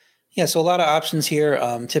 Yeah, so a lot of options here.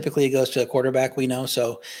 Typically, it goes to a quarterback, we know.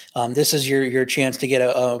 So this is your chance to get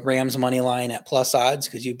a Rams money line at plus odds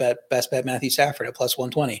because you best bet Matthew Stafford at plus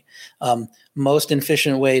 120. Most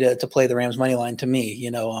efficient way to play the Rams money line to me.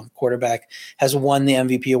 Quarterback has won the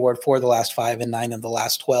MVP award for the last 5 and 9 of the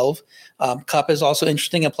last 12. Kupp is also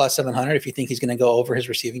interesting at plus 700 if you think he's going to go over his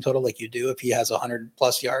receiving total like you do. If he has 100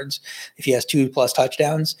 plus yards, if he has 2 plus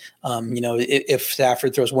touchdowns, if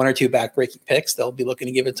Stafford throws 1 or 2 back-breaking picks, they'll be looking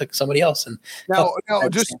to give it to somebody else. And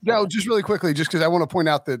just really quickly, just because I want to point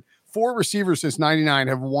out that 4 receivers since '99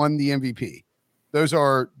 have won the MVP. Those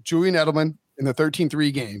are Julian Edelman in the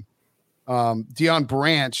 13-3 game. Deion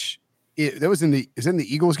Branch, that was in the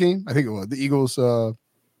Eagles game. I think it was the Eagles.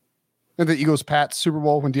 The Eagles Pats Super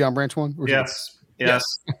Bowl when Deion Branch won. Yes.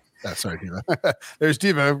 Sorry, Diva. There's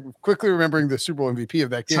Diva quickly remembering the Super Bowl MVP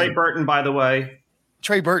of that game. Trey Burton, by the way.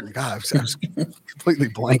 Trey Burton. God, I was completely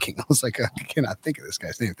blanking. I was like, I cannot think of this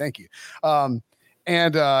guy's name. Thank you.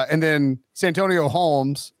 And then Santonio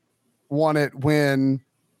Holmes won it when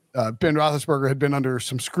Ben Roethlisberger had been under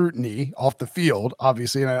some scrutiny off the field,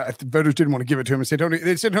 obviously, and the voters didn't want to give it to him.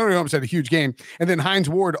 And Santonio Holmes had a huge game, and then Hines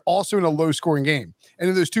Ward also in a low-scoring game. And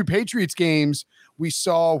in those 2 Patriots games, we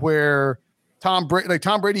saw where Tom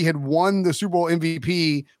Brady had won the Super Bowl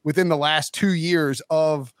MVP within the last 2 years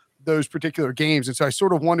of those particular games. And so I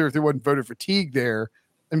sort of wonder if there wasn't voter fatigue there.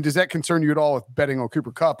 I mean, does that concern you at all with betting on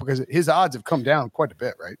Cooper Kupp? Because his odds have come down quite a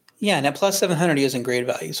bit, right? Yeah, and at plus 700, he isn't great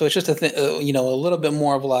value. So it's just a little bit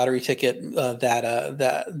more of a lottery ticket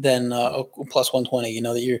than plus 120.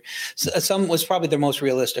 That you're some was probably the most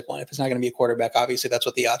realistic one. If it's not going to be a quarterback, obviously that's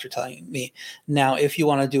what the odds are telling me. Now, if you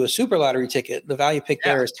want to do a super lottery ticket, the value pick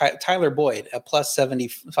there is Tyler Boyd at plus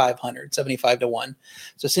 7,500, 75 to 1.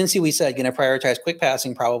 So since we said going to prioritize quick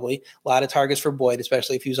passing, probably a lot of targets for Boyd,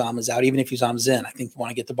 especially if Uzomah's out. Even if Uzomah's in, I think you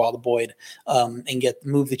want to get the ball to Boyd and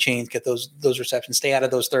move the chains, get those receptions, stay out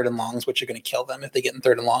of those third and longs, which are going to kill them if they get in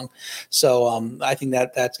third and long. So I think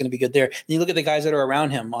that's going to be good there. And you look at the guys that are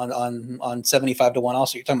around him on 75 to 1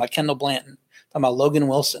 also. You're talking about Kendall Blanton, talking about Logan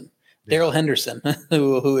Wilson, Daryl Henderson,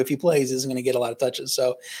 who if he plays isn't going to get a lot of touches.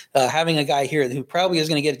 So having a guy here who probably is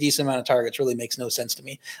going to get a decent amount of targets really makes no sense to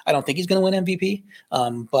me. I don't think he's going to win MVP,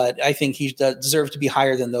 but I think he deserves to be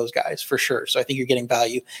higher than those guys for sure. So I think you're getting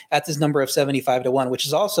value at this number of 75-1, which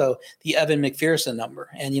is also the Evan McPherson number.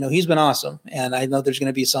 And, he's been awesome. And I know there's going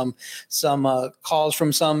to be some calls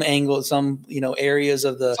from some angles, some, areas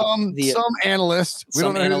of some analysts,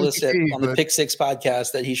 on the Pick Six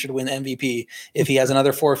podcast that he should win MVP if he has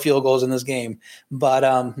another 4 field goals in this game, but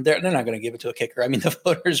they're not going to give it to a kicker. I mean, the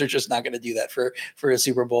voters are just not going to do that for a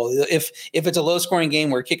Super Bowl. If it's a low scoring game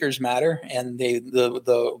where kickers matter and the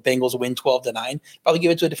Bengals win 12-9, probably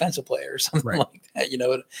give it to a defensive player or something like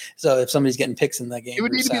that. So if somebody's getting picks in that game, it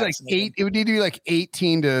would need to be like 8. It would need to be like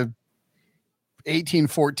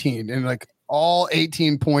 18-14, and like all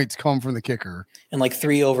 18 points come from the kicker, and like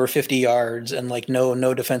 3 over 50 yards, and like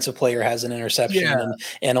no defensive player has an interception,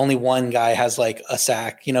 and only one guy has like a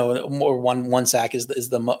sack, or one sack is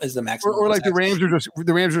the maximum. Or like the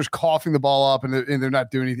Rams are just coughing the ball up and they're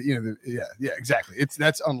not doing anything. Yeah, exactly.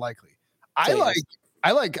 That's unlikely. I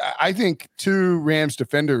think 2 Rams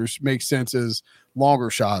defenders make sense as longer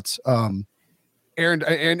shots. Aaron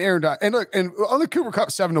and look, and on the Cooper Kupp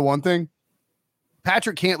 7-1 thing,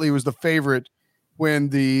 Patrick Cantley was the favorite when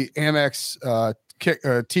the Amex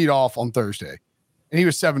teed off on Thursday, and he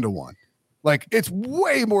was 7-1. Like, it's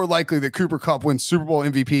way more likely that Cooper Kupp wins Super Bowl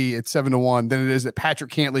MVP at 7-1 than it is that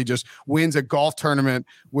Patrick Cantley just wins a golf tournament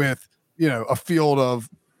with, a field of,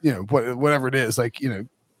 whatever it is, like,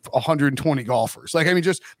 120 golfers. Like, I mean,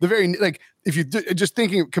 just the very, like, if you just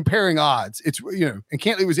comparing odds, it's, and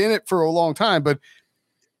Cantley was in it for a long time, but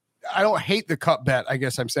I don't hate the Kupp bet. I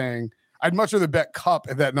guess I'm saying I'd much rather bet Kupp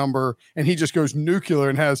at that number, and he just goes nuclear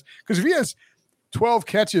and because if he has 12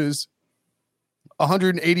 catches,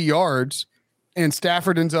 180 yards, and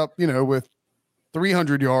Stafford ends up, with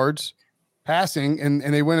 300 yards passing, and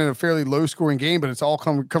they win in a fairly low scoring game, but it's all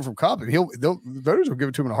come from Kupp, and the voters will give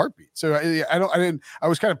it to him in a heartbeat. So I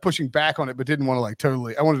was kind of pushing back on it, but didn't want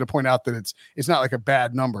to I wanted to point out that it's not like a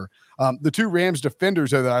bad number. The 2 Rams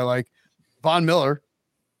defenders though that I like, Von Miller,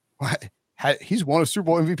 he's won a Super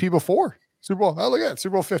Bowl MVP before. Super Bowl, look at that,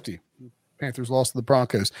 Super Bowl 50. Panthers lost to the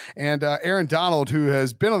Broncos. And Aaron Donald, who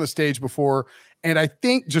has been on the stage before, and I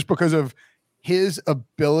think just because of his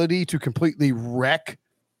ability to completely wreck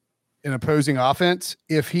an opposing offense,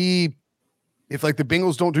 if like the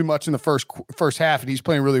Bengals don't do much in the first half and he's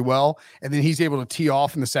playing really well, and then he's able to tee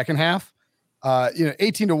off in the second half,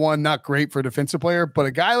 18-1, not great for a defensive player, but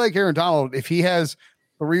a guy like Aaron Donald, if he has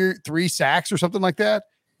three sacks or something like that,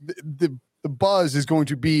 the buzz is going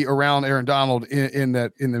to be around Aaron Donald in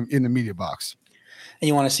the media box. And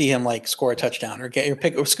you want to see him like score a touchdown or get your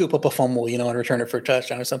pick or scoop up a fumble, and return it for a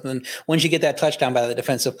touchdown or something. Once you get that touchdown by the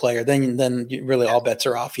defensive player, then really all bets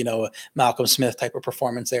are off, a Malcolm Smith type of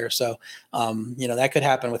performance there. So, that could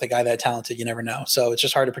happen with a guy that talented. You never know. So it's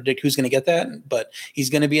just hard to predict who's going to get that, but he's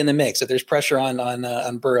going to be in the mix. If there's pressure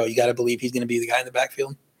on Burrow, you got to believe he's going to be the guy in the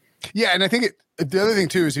backfield. Yeah. And I think the other thing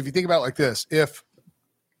too, is if you think about it like this,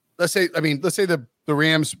 let's say the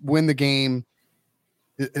Rams win the game,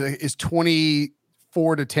 is 24-10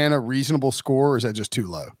 a reasonable score, or is that just too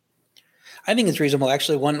low? I think it's reasonable.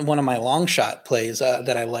 Actually, one of my long shot plays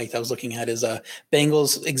that I liked, I was looking at, is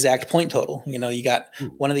Bengals exact point total. You got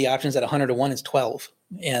one of the options at 100-1 is 12.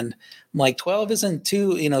 And I'm like, 12 isn't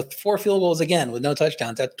too, 4 field goals again with no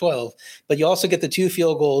touchdowns, that's 12. But you also get the 2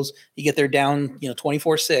 field goals. You get their down,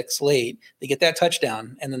 24-6 late. They get that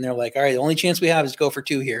touchdown. And then they're like, all right, the only chance we have is to go for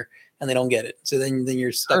 2 here. And they don't get it. So then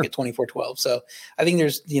you're stuck at 24-12. So I think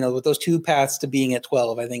there's, with those 2 paths to being at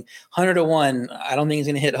 12, I think 100-1, I don't think he's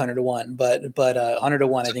going to hit 100-1, but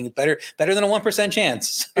 100-1, I think it's better than a 1% chance.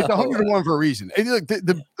 So, it's 100-1 for a reason.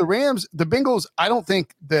 The Rams, the Bengals, I don't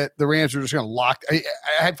think that the Rams are just going to lock.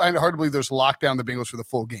 I find it hard to believe there's lock down the Bengals for the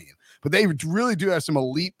full game, but they really do have some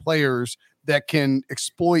elite players that can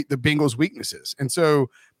exploit the Bengals' weaknesses. And so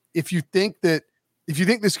if you think this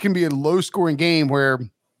can be a low scoring game where,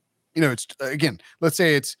 it's, again, let's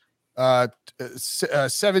say it's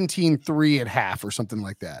 17-3 at half or something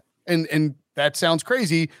like that. And that sounds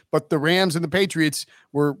crazy, but the Rams and the Patriots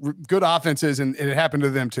were good offenses, and it happened to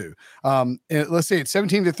them too. And let's say it's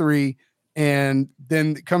 17-3, and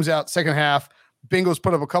then it comes out second half, Bengals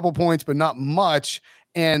put up a couple points, but not much.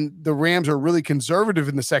 And the Rams are really conservative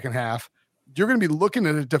in the second half. You're going to be looking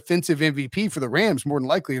at a defensive MVP for the Rams more than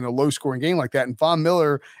likely in a low-scoring game like that. And Von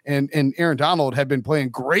Miller and Aaron Donald have been playing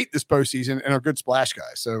great this postseason and are good splash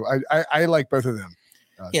guys. So I like both of them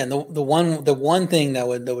Yeah, and the one thing that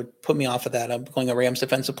would put me off of that, going a Rams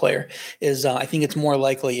defensive player, is I think it's more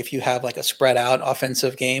likely if you have like a spread out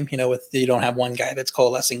offensive game, with you don't have one guy that's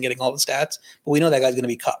coalescing, getting all the stats. But we know that guy's going to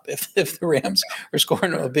be Kupp if the Rams are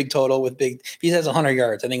scoring a big total if he has 100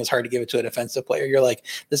 yards. I think it's hard to give it to a defensive player. You're like,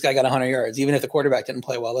 this guy got 100 yards, even if the quarterback didn't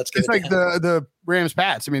play well. Let's give it to him. It's like the Rams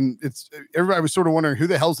Pats. I mean, everybody was sort of wondering who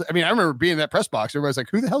the hell's. I mean, I remember being in that press box. Everybody's like,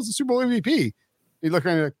 who the hell's the Super Bowl MVP? You look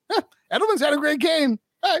around and you're like, Edelman's had a great game.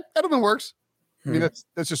 All right, Edelman works. I mean, that's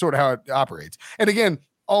just sort of how it operates. And again,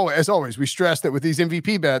 as always, we stress that with these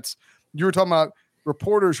MVP bets, you were talking about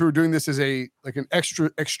reporters who are doing this as an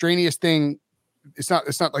extraneous thing. It's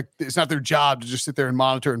not their job to just sit there and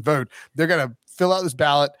monitor and vote. They're gonna fill out this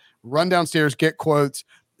ballot, run downstairs, get quotes.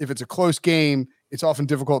 If it's a close game, it's often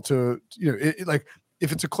difficult to,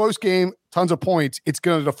 if it's a close game, tons of points, it's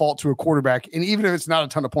going to default to a quarterback. And even if it's not a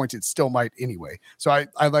ton of points, it still might anyway. So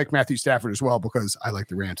I like Matthew Stafford as well because I like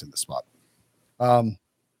the Rams in this spot.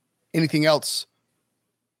 Anything else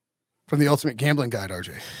from the Ultimate Gambling Guide,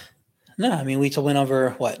 RJ? No, I mean, we went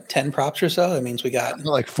over 10 props or so. That means we got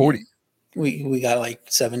like 40. We got like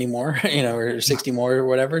 70 more, or 60 more or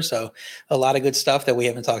whatever. So a lot of good stuff that we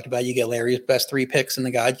haven't talked about. You get Larry's best 3 picks in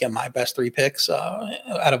the guide. You get my best 3 picks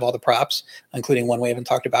out of all the props, including one we haven't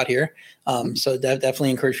talked about here. So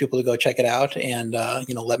definitely encourage people to go check it out and,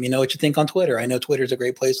 let me know what you think on Twitter. I know Twitter is a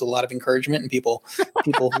great place with a lot of encouragement and people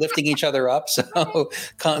lifting each other up. So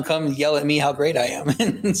come yell at me how great I am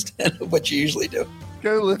instead of what you usually do.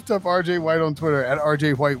 Go lift up RJ White on Twitter at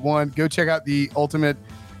RJ White1. Go check out the Ultimate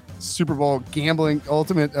Super Bowl Gambling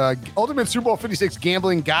Ultimate Super Bowl 56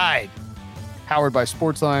 Gambling Guide, powered by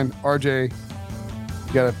Sportsline. RJ,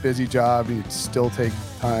 you got a busy job. You still take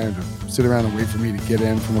time to sit around and wait for me to get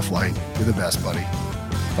in from a flight. You're the best, buddy.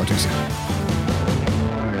 Talk to you soon.